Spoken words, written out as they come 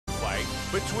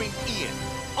between Ian,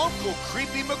 Uncle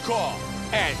Creepy McCall,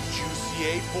 and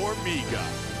JUSSIER FORMIGA.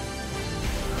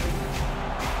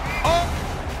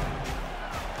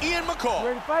 Ian McCall,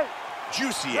 ready to fight?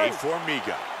 JUSSIER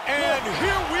FORMIGA. And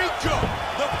here we go.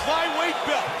 The flyweight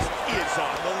belt is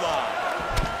on the line.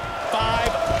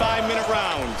 5 5-minute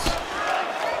rounds.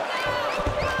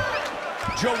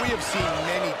 Joe, we have seen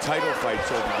many title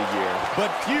fights over the year, but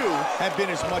few have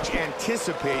been as much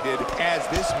anticipated as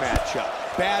this matchup.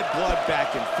 Bad blood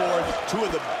back and forth, two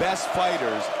of the best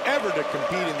fighters ever to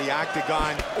compete in the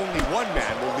octagon. Only one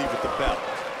man will leave with the belt.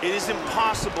 It is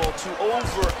impossible to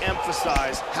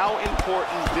overemphasize how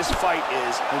important this fight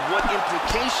is and what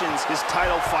implications this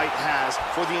title fight has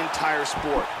for the entire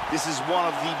sport. This is one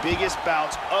of the biggest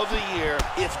bouts of the year,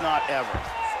 if not ever.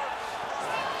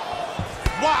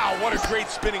 Wow, what a great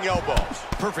spinning elbow.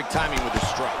 Perfect timing with the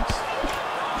strikes.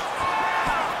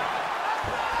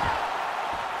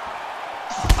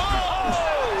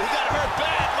 Oh, he got hurt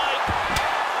bad, Mike.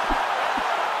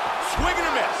 Swing and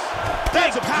a miss.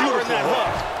 That's a power in that hook.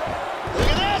 Look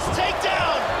at this,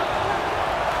 takedown.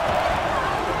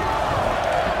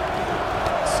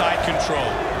 Side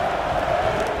control.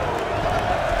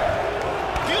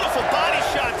 Beautiful body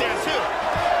shot there, too.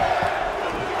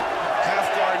 Half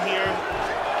guard here.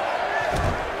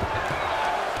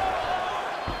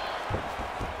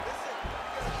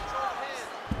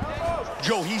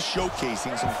 Joe, he's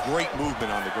showcasing some great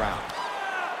movement on the ground.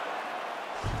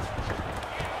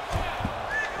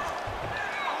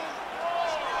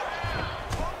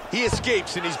 He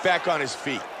escapes and he's back on his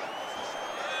feet.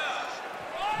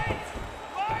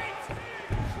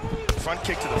 Front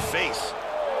kick to the face.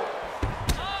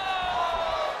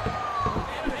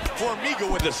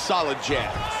 FORMIGA with a solid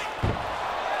jab.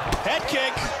 Head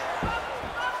kick.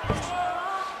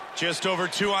 Just over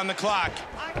 2 on the clock.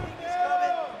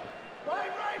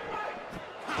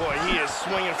 Boy, he is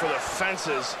swinging for the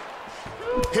fences.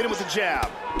 Hit him with the jab.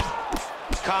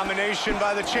 Combination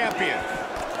by the champion.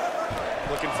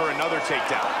 Looking for another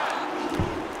takedown.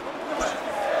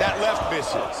 That left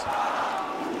misses.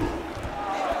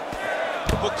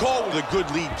 McCALL with a good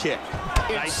lead kick.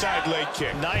 Inside leg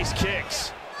kick. Nice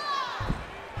kicks.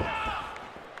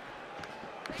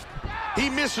 He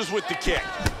misses with the kick.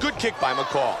 Good kick by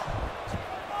McCALL.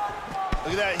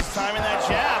 Look at that, he's timing that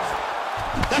jab.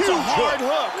 That's Huge a hard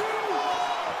hook.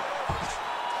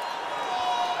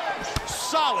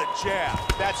 Solid jab.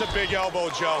 That's a big elbow,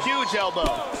 Joe. Huge elbow.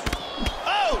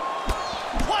 Oh!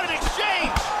 What an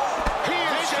exchange! He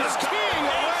is just keying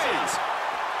away.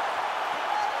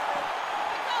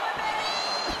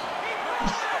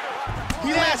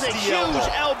 He lands a huge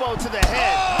elbow to the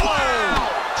head. Oh!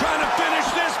 Wow! Trying to finish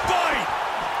this fight.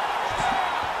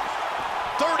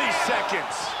 30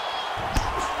 seconds.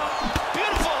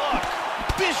 Beautiful hook.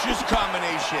 Vicious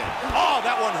combination. Oh,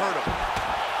 that one hurt him.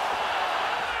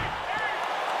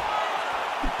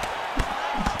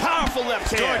 Powerful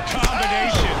left hand. Good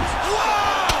combinations.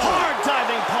 Wow! Hard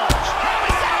diving punch. Oh,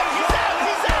 he's out! He's out!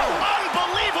 He's out!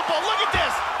 Unbelievable! Look at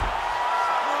this!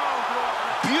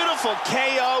 Beautiful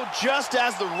KO just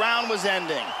as the round was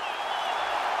ending.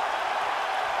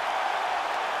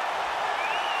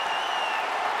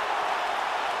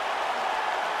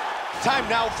 Time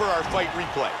now for our fight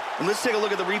replay. And let's take a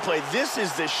look at the replay. This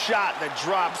is the shot that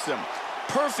drops him.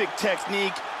 Perfect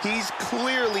technique. He's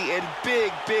clearly in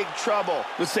big, big trouble.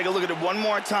 Let's take a look at it one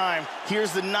more time.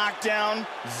 Here's the knockdown.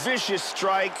 Vicious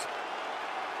strike.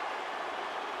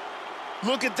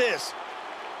 Look at this.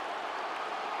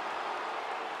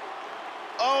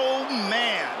 Oh,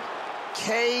 man.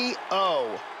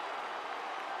 KO.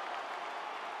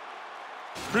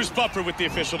 Bruce Buffer with the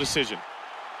official decision.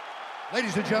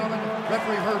 Ladies and gentlemen,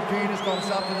 referee Herb Dean has called us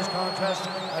out to this contest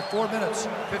at 4 minutes,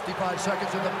 55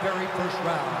 seconds in the very first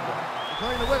round.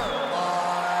 Declaring the winner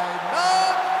by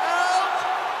knockout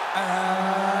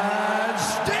and